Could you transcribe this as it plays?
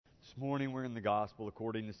Morning, we're in the Gospel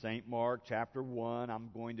according to St. Mark, chapter 1. I'm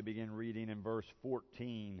going to begin reading in verse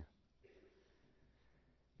 14.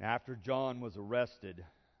 After John was arrested,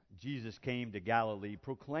 Jesus came to Galilee,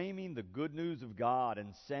 proclaiming the good news of God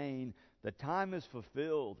and saying, "The time is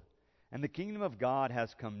fulfilled, and the kingdom of God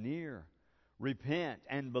has come near. Repent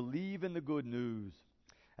and believe in the good news."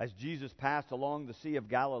 As Jesus passed along the Sea of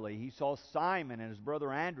Galilee, he saw Simon and his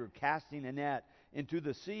brother Andrew casting a net into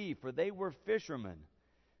the sea, for they were fishermen.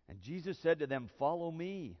 And Jesus said to them, "Follow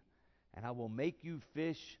me, and I will make you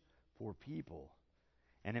fish for people."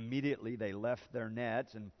 And immediately they left their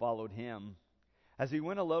nets and followed him. As he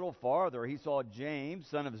went a little farther, he saw James,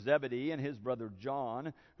 son of Zebedee, and his brother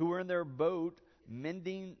John, who were in their boat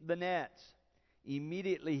mending the nets.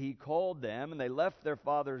 Immediately he called them, and they left their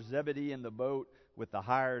father Zebedee in the boat with the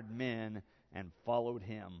hired men and followed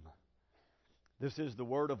him. This is the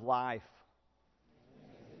word of life.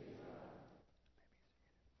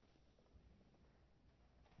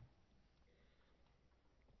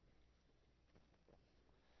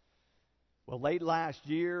 Well, late last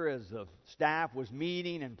year, as the staff was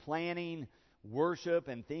meeting and planning worship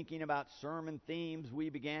and thinking about sermon themes, we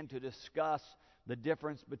began to discuss the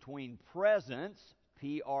difference between presence,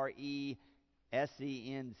 P-R-E-S-E-N-C-E,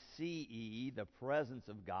 the presence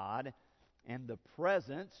of God, and the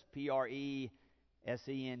presence, P-R-E-S-E-N-T-S,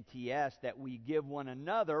 that we give one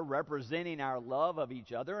another, representing our love of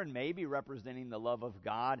each other and maybe representing the love of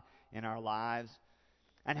God in our lives,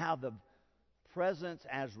 and how the presence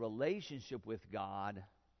as relationship with God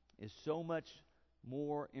is so much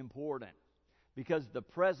more important, because the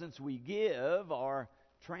presents we give are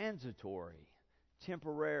transitory,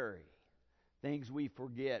 temporary, things we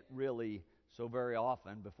forget really so very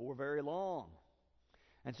often before very long.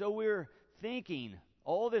 And so we're thinking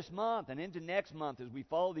all this month and into next month as we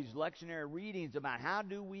follow these lectionary readings about how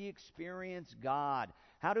do we experience God?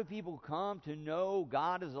 How do people come to know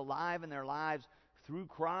God is alive in their lives through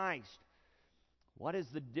Christ? What is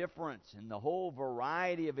the difference in the whole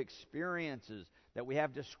variety of experiences that we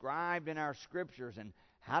have described in our scriptures? And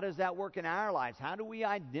how does that work in our lives? How do we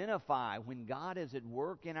identify when God is at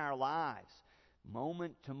work in our lives,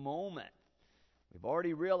 moment to moment? We've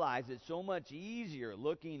already realized it's so much easier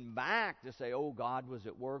looking back to say, oh, God was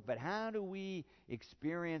at work. But how do we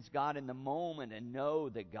experience God in the moment and know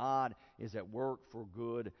that God is at work for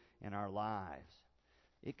good in our lives?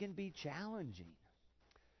 It can be challenging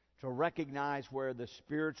to recognize where the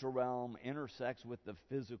spiritual realm intersects with the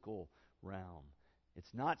physical realm.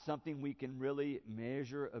 It's not something we can really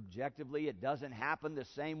measure objectively. It doesn't happen the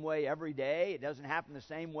same way every day. It doesn't happen the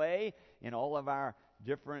same way in all of our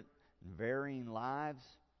different and varying lives.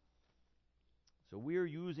 So we're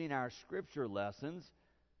using our scripture lessons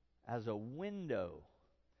as a window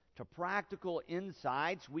to practical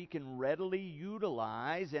insights we can readily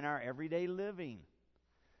utilize in our everyday living.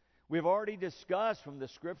 We've already discussed from the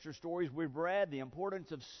scripture stories we've read the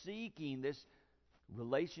importance of seeking this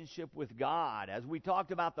relationship with God. As we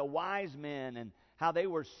talked about the wise men and how they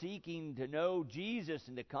were seeking to know Jesus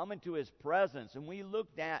and to come into His presence. And we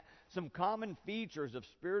looked at some common features of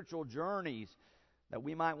spiritual journeys that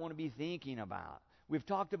we might want to be thinking about. We've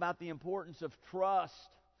talked about the importance of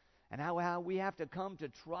trust and how we have to come to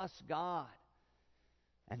trust God.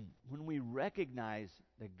 And when we recognize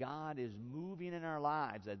that God is moving in our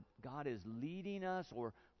lives, that God is leading us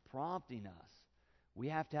or prompting us, we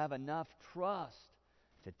have to have enough trust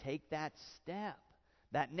to take that step,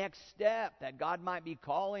 that next step that God might be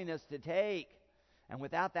calling us to take. And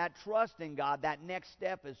without that trust in God, that next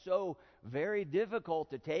step is so very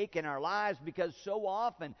difficult to take in our lives, because so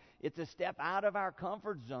often it's a step out of our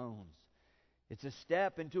comfort zones. It's a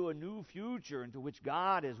step into a new future into which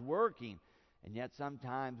God is working. And yet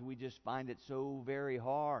sometimes we just find it so very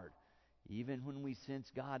hard, even when we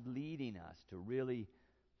sense God leading us, to really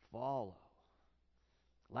follow.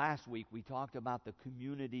 Last week we talked about the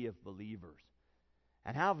community of believers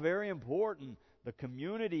and how very important the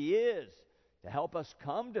community is to help us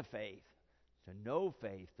come to faith, to know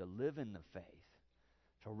faith, to live in the faith,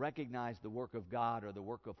 to recognize the work of God or the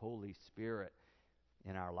work of Holy Spirit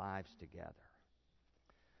in our lives together.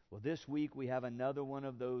 Well, this week we have another one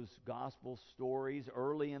of those gospel stories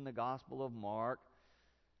early in the Gospel of Mark.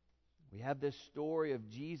 We have this story of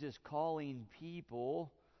Jesus calling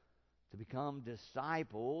people to become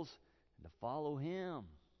disciples and to follow Him.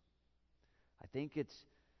 I think it's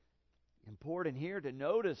important here to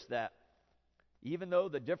notice that even though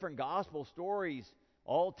the different gospel stories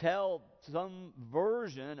all tell some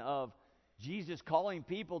version of Jesus calling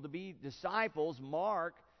people to be disciples,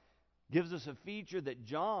 Mark gives us a feature that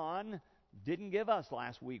John didn't give us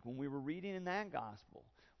last week when we were reading in that gospel.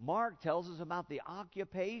 Mark tells us about the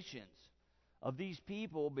occupations of these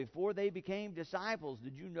people before they became disciples.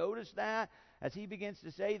 Did you notice that? As he begins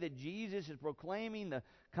to say that Jesus is proclaiming the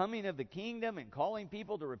coming of the kingdom and calling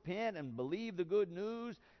people to repent and believe the good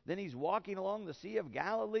news, then he's walking along the Sea of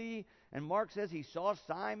Galilee, and Mark says he saw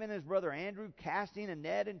Simon and his brother Andrew casting a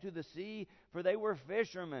net into the sea, for they were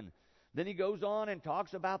fishermen. Then he goes on and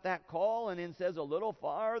talks about that call, and then says a little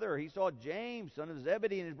farther, he saw James, son of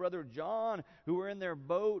Zebedee, and his brother John, who were in their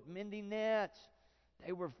boat mending nets.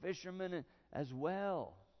 They were fishermen as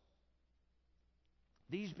well.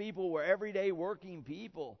 These people were everyday working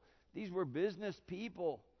people. These were business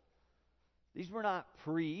people. These were not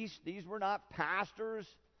priests. These were not pastors.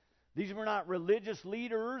 These were not religious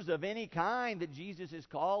leaders of any kind that Jesus is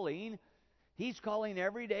calling. He's calling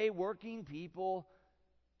everyday working people,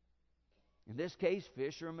 in this case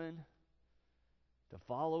fishermen, to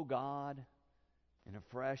follow God in a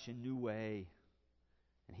fresh and new way.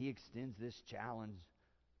 And he extends this challenge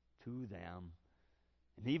to them.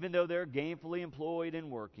 And even though they're gainfully employed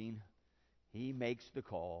and working, he makes the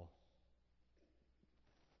call.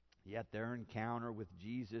 Yet their encounter with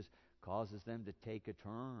Jesus causes them to take a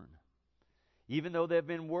turn. Even though they've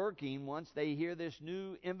been working, once they hear this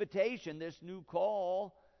new invitation, this new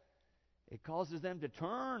call, it causes them to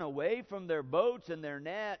turn away from their boats and their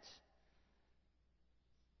nets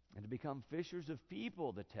and to become fishers of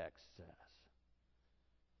people, the text says.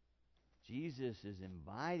 Jesus is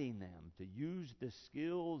inviting them to use the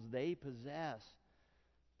skills they possess,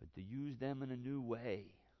 but to use them in a new way.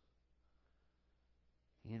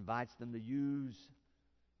 He invites them to use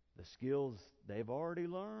the skills they've already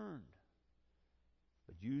learned,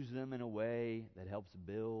 but use them in a way that helps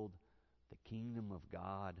build the kingdom of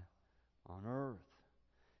God on earth.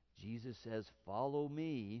 Jesus says, "Follow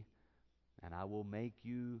me, and I will make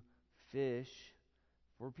you fish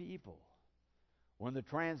for people." One of the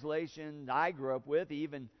translations I grew up with,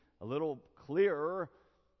 even a little clearer,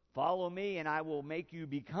 "Follow me, and I will make you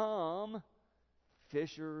become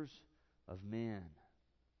fishers of men."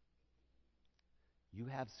 You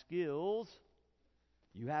have skills.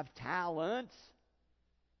 You have talents.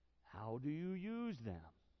 How do you use them?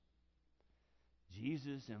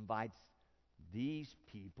 Jesus invites these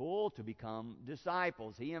people to become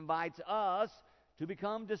disciples. He invites us to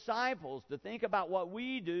become disciples, to think about what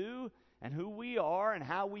we do and who we are and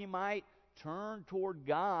how we might turn toward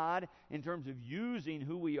God in terms of using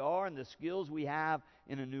who we are and the skills we have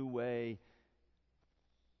in a new way.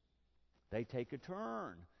 They take a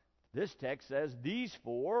turn. This text says these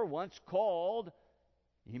four, once called,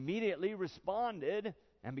 immediately responded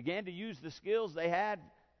and began to use the skills they had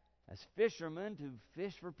as fishermen to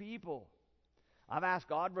fish for people. I've asked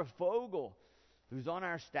Audra Fogel, who's on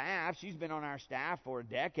our staff, she's been on our staff for a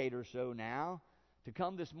decade or so now, to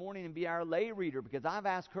come this morning and be our lay reader, because I've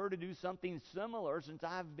asked her to do something similar since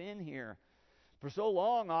I've been here. For so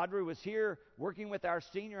long, Audrey was here working with our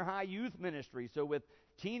senior high youth ministry, so with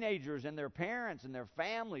teenagers and their parents and their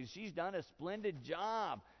families. She's done a splendid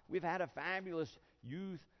job. We've had a fabulous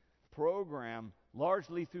youth program,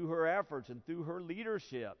 largely through her efforts and through her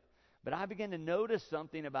leadership. But I began to notice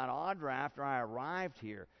something about Audra after I arrived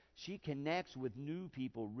here. She connects with new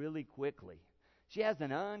people really quickly. She has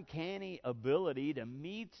an uncanny ability to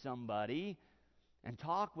meet somebody and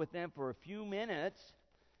talk with them for a few minutes.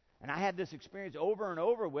 And I had this experience over and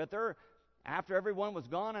over with her. After everyone was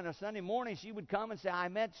gone on a Sunday morning, she would come and say, "I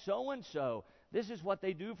met so-and-so. This is what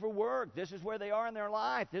they do for work. This is where they are in their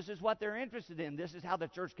life. This is what they're interested in. This is how the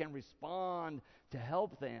church can respond to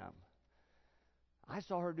help them." I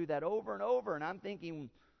saw her do that over and over, and I'm thinking,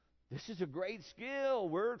 this is a great skill.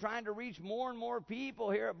 We're trying to reach more and more people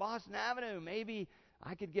here at Boston Avenue. Maybe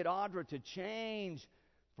I could get Audra to change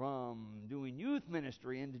from doing youth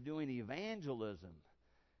ministry into doing evangelism.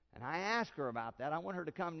 And I asked her about that. I want her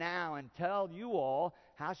to come now and tell you all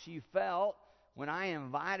how she felt when I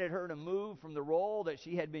invited her to move from the role that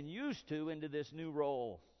she had been used to into this new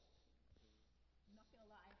role. I'm not going to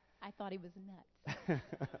lie. I thought he was nuts.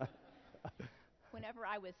 Whenever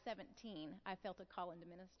I was 17, I felt a call into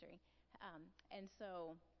ministry. And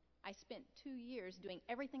so I spent 2 years doing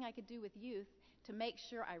everything I could do with youth to make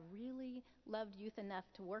sure I really loved youth enough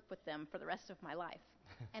to work with them for the rest of my life.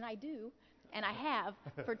 And I do, and I have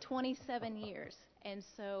for 27 years. And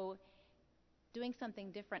so doing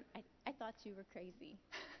something different, I thought you were crazy.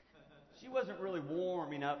 She wasn't really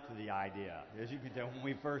warming up to the idea, as you can tell, when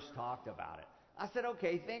we first talked about it. I said,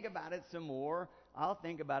 "Okay, think about it some more. I'll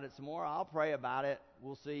think about it some more. I'll pray about it.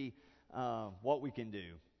 We'll see what we can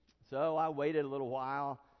do." So I waited a little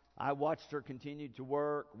while. I watched her continue to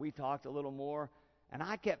work. We talked a little more. And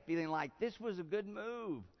I kept feeling like this was a good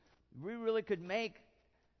move. We really could make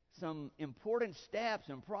some important steps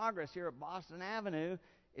and progress here at Boston Avenue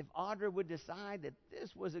if Audra would decide that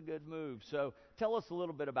this was a good move. So tell us a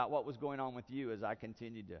little bit about what was going on with you as I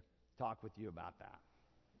continued to talk with you about that.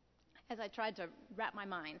 As I tried to wrap my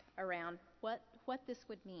mind around what this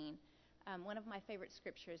would mean, one of my favorite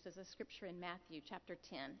scriptures is a scripture in Matthew chapter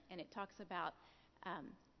 10, and it talks about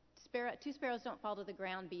two sparrows don't fall to the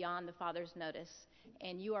ground beyond the Father's notice,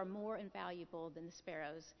 and you are more invaluable than the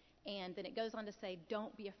sparrows. And then it goes on to say,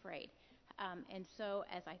 don't be afraid. And so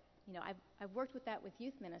as I've worked with that with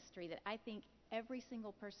youth ministry, that I think every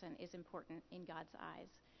single person is important in God's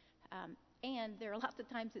eyes. And there are lots of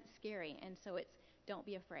times it's scary, and so it's don't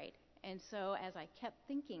be afraid. And so as I kept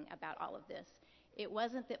thinking about all of this, it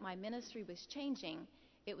wasn't that my ministry was changing,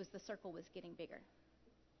 it was the circle was getting bigger.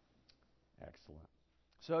 Excellent.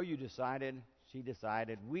 So you decided, she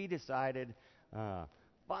decided, we decided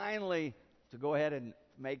finally to go ahead and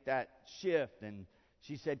make that shift. And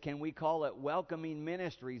she said, can we call it Welcoming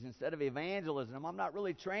Ministries instead of evangelism? I'm not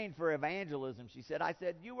really trained for evangelism. She said, I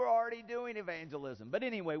said, you were already doing evangelism. But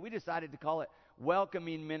anyway, we decided to call it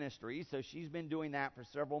Welcoming Ministries. So she's been doing that for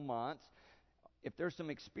several months. If there's some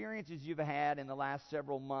experiences you've had in the last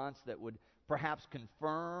several months that would perhaps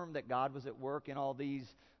confirm that God was at work in all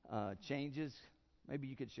these changes, maybe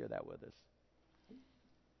you could share that with us.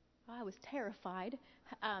 Well, I was terrified.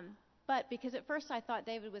 But because at first I thought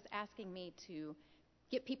David was asking me to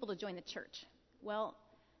get people to join the church. Well,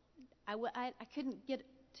 I couldn't get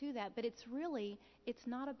to that, but it's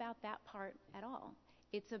not about that part at all.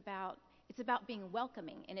 It's about being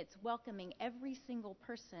welcoming, and it's welcoming every single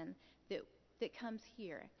person that comes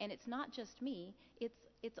here. And it's not just me,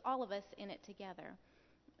 it's all of us in it together.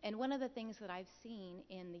 And one of the things that I've seen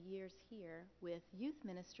in the years here with youth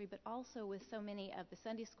ministry, but also with so many of the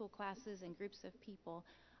Sunday school classes and groups of people,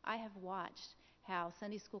 I have watched how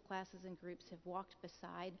Sunday school classes and groups have walked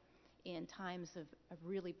beside in times of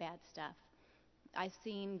really bad stuff. I've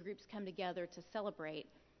seen groups come together to celebrate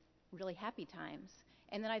really happy times.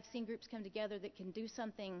 And then I've seen groups come together that can do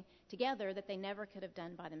something together that they never could have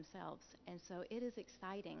done by themselves. And so it is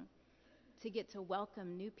exciting to get to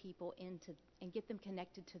welcome new people into and get them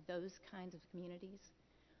connected to those kinds of communities.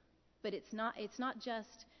 But it's not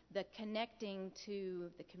just the connecting to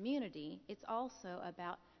the community, it's also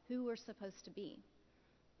about who we're supposed to be.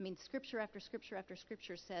 I mean, scripture after scripture after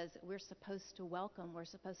scripture says we're supposed to welcome, we're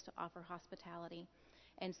supposed to offer hospitality.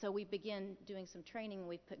 And so we begin doing some training,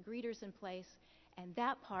 we've put greeters in place, and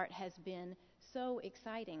that part has been so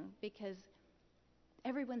exciting because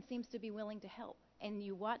everyone seems to be willing to help. And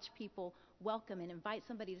you watch people welcome and invite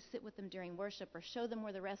somebody to sit with them during worship or show them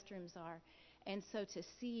where the restrooms are. And so to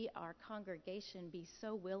see our congregation be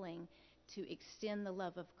so willing to extend the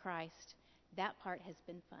love of Christ, that part has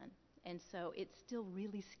been fun. And so it's still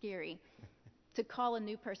really scary to call a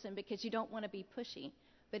new person because you don't want to be pushy.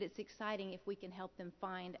 But it's exciting if we can help them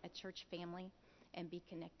find a church family and be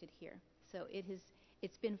connected here. So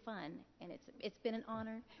it's been fun, and it's been an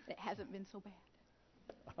honor. It hasn't been so bad.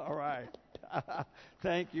 All right.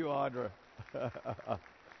 Thank you, Audra,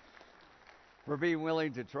 for being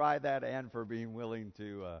willing to try that and for being willing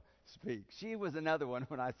to speak. She was another one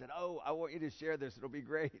when I said, I want you to share this. It'll be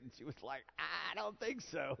great. And she was like, I don't think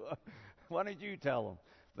so. Why don't you tell them?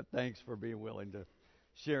 But thanks for being willing to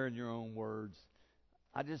share in your own words.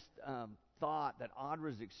 I just thought that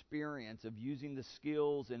Audra's experience of using the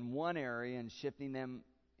skills in one area and shifting them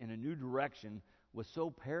in a new direction was so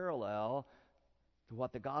parallel to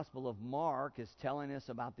what the Gospel of Mark is telling us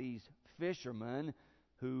about these fishermen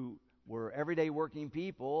who were everyday working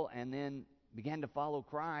people and then began to follow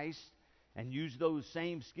Christ and use those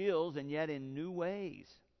same skills and yet in new ways.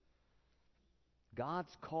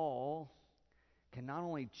 God's call can not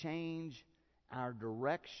only change our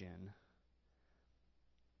direction,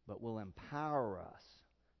 but will empower us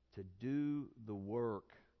to do the work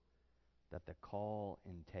that the call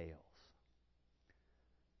entails.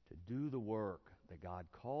 To do the work that God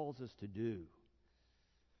calls us to do.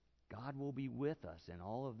 God will be with us in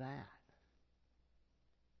all of that.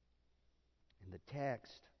 In the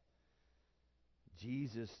text,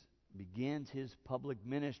 Jesus begins his public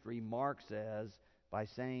ministry, Mark says, by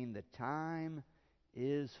saying, the time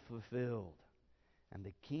is fulfilled, and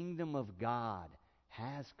the kingdom of God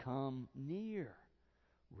has come near.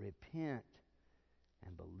 Repent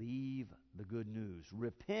and believe the good news.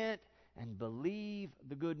 Repent and believe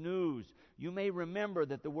the good news. You may remember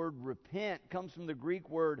that the word repent comes from the Greek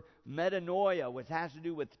word metanoia, which has to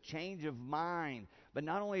do with change of mind. But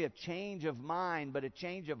not only a change of mind, but a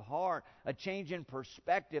change of heart, a change in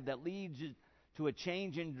perspective that leads to a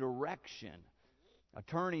change in direction. a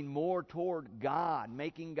turning more toward God,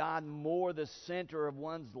 making God more the center of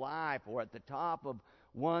one's life or at the top of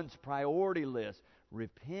one's priority list.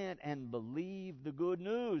 Repent and believe the good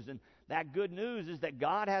news. And that good news is that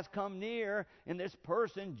God has come near in this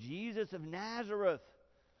person, Jesus of Nazareth.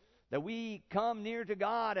 That we come near to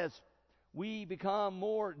God as we become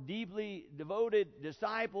more deeply devoted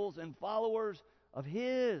disciples and followers of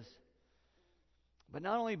His. But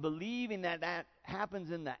not only believing that that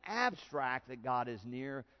happens in the abstract that God is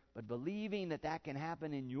near, but believing that that can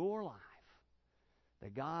happen in your life.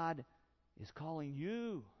 That God is calling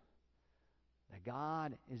you. That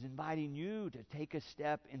God is inviting you to take a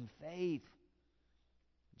step in faith.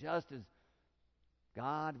 Just as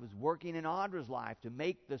God was working in Audra's life to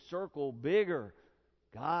make the circle bigger,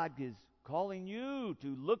 God is calling you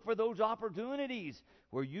to look for those opportunities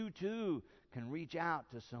where you too can reach out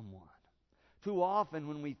to someone. Too often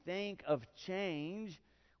when we think of change,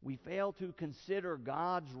 we fail to consider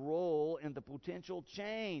God's role in the potential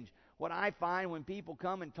change. What I find when people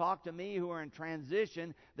come and talk to me who are in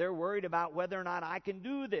transition, they're worried about whether or not I can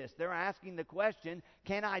do this. They're asking the question,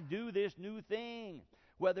 can I do this new thing?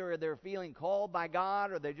 Whether they're feeling called by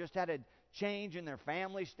God or they just had a change in their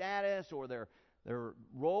family status or their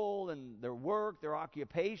role in their work, their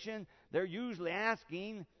occupation, they're usually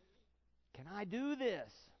asking, can I do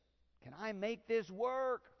this? Can I make this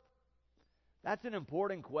work? That's an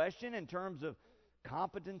important question in terms of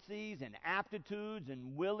competencies and aptitudes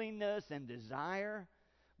and willingness and desire.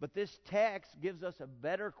 But this text gives us a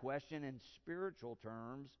better question in spiritual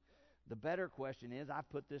terms. The better question is, I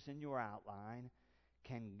put this in your outline,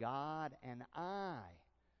 can God and I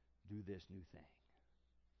do this new thing?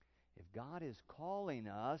 If God is calling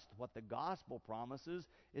us, what the gospel promises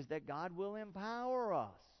is that God will empower us.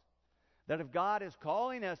 That if God is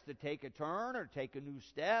calling us to take a turn or take a new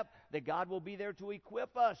step, that God will be there to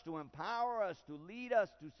equip us, to empower us, to lead us,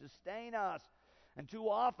 to sustain us. And too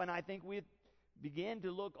often I think we begin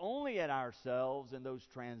to look only at ourselves in those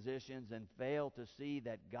transitions and fail to see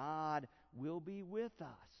that God will be with us.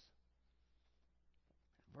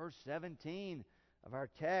 Verse 17 of our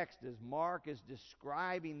text, as Mark is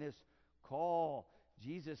describing this call,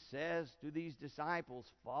 Jesus says to these disciples,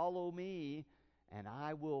 "Follow me, and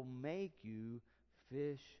I will make you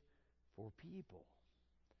fish for people."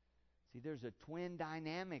 See, there's a twin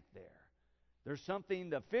dynamic there. There's something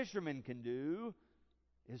the fisherman can do,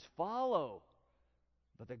 is follow.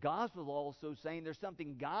 But the gospel is also saying there's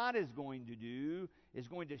something God is going to do, is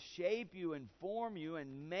going to shape you and form you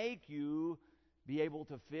and make you be able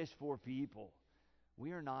to fish for people.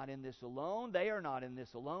 We are not in this alone. They are not in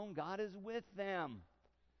this alone. God is with them.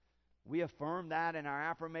 We affirm that in our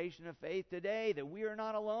affirmation of faith today, that we are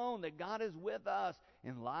not alone, that God is with us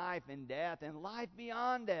in life and death and life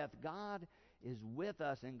beyond death. God is with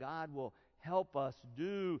us, and God will help us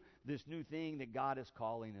do this new thing that God is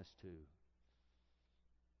calling us to.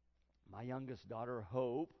 My youngest daughter,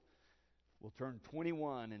 Hope, will turn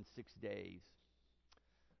 21 in 6 days.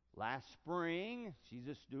 Last spring, she's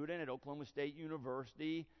a student at Oklahoma State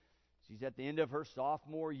University. She's at the end of her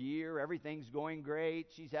sophomore year. Everything's going great.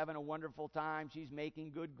 She's having a wonderful time. She's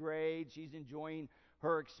making good grades. She's enjoying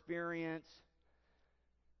her experience.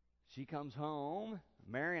 She comes home.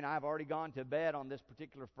 Mary and I have already gone to bed on this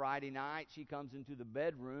particular Friday night. She comes into the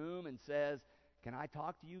bedroom and says, "Can I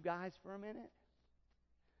talk to you guys for a minute?"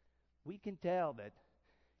 We can tell that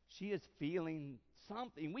she is feeling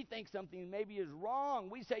something. We think something maybe is wrong.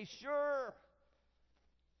 We say, "Sure."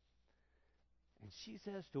 And she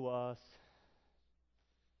says to us,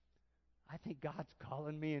 "I think God's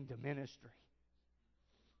calling me into ministry."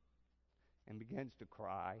 And begins to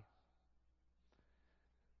cry.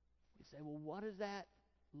 We say, "Well, what does that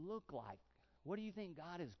look like? What do you think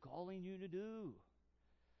God is calling you to do?"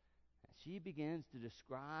 And she begins to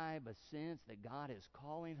describe a sense that God is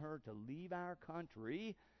calling her to leave our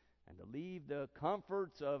country and to leave the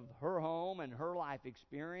comforts of her home and her life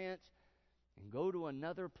experience and go to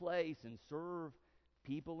another place and serve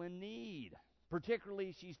people in need.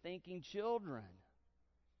 Particularly, she's thinking children.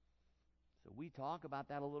 So we talk about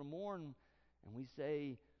that a little more, and we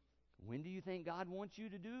say, "When do you think God wants you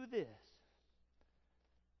to do this?"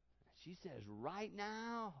 She says, "Right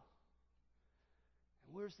now."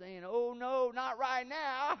 And we're saying, "Oh, no, not right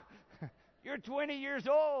now. You're 20 years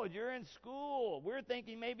old. You're in school. We're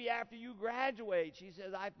thinking maybe after you graduate." She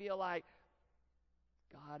says, "I feel like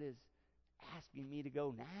God is asking me to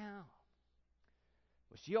go now."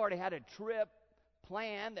 Well, she already had a trip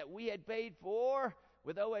planned that we had paid for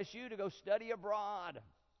with OSU to go study abroad.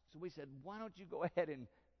 So we said, why don't you go ahead and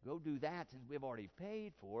go do that since we've already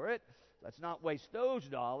paid for it? Let's not waste those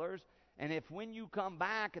dollars. And if when you come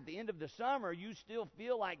back at the end of the summer, you still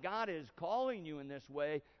feel like God is calling you in this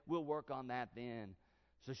way, we'll work on that then.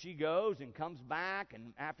 So she goes and comes back,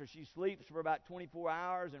 and after she sleeps for about 24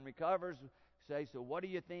 hours and recovers, say, so what are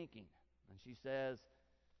you thinking? And she says,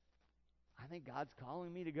 I think God's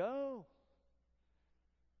calling me to go.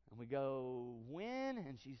 And we go, when?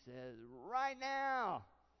 And she says, right now.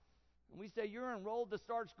 And we say, you're enrolled to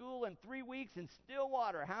start school in 3 weeks in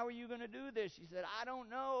Stillwater. How are you going to do this? She said, I don't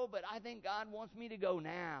know, but I think God wants me to go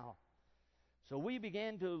now. So we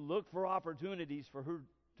began to look for opportunities for her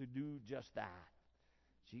to do just that.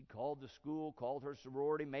 She called the school, called her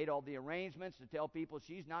sorority, made all the arrangements to tell people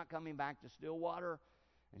she's not coming back to Stillwater.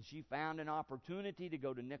 And she found an opportunity to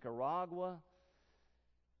go to Nicaragua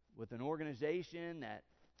with an organization that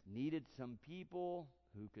needed some people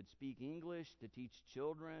who could speak English to teach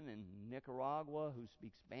children in Nicaragua who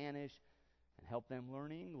speak Spanish and help them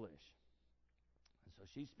learn English. And so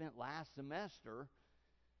she spent last semester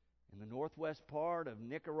in the northwest part of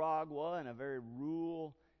Nicaragua in a very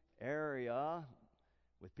rural area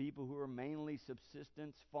with people who are mainly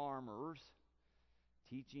subsistence farmers,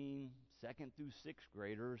 teaching 2nd through 6th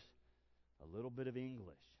graders a little bit of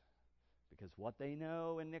English. Because what they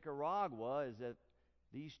know in Nicaragua is that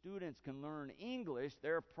these students can learn English,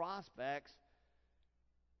 their prospects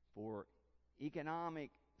for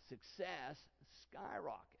economic success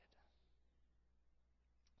skyrocket.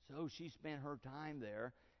 So she spent her time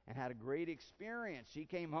there and had a great experience. She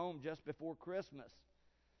came home just before Christmas.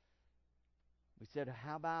 We said,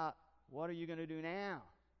 how about, what are you going to do now?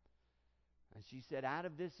 And she said, out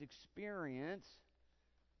of this experience,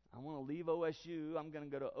 I want to leave OSU. I'm going to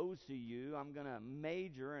go to OCU. I'm going to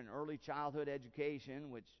major in early childhood education,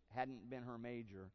 which hadn't been her major.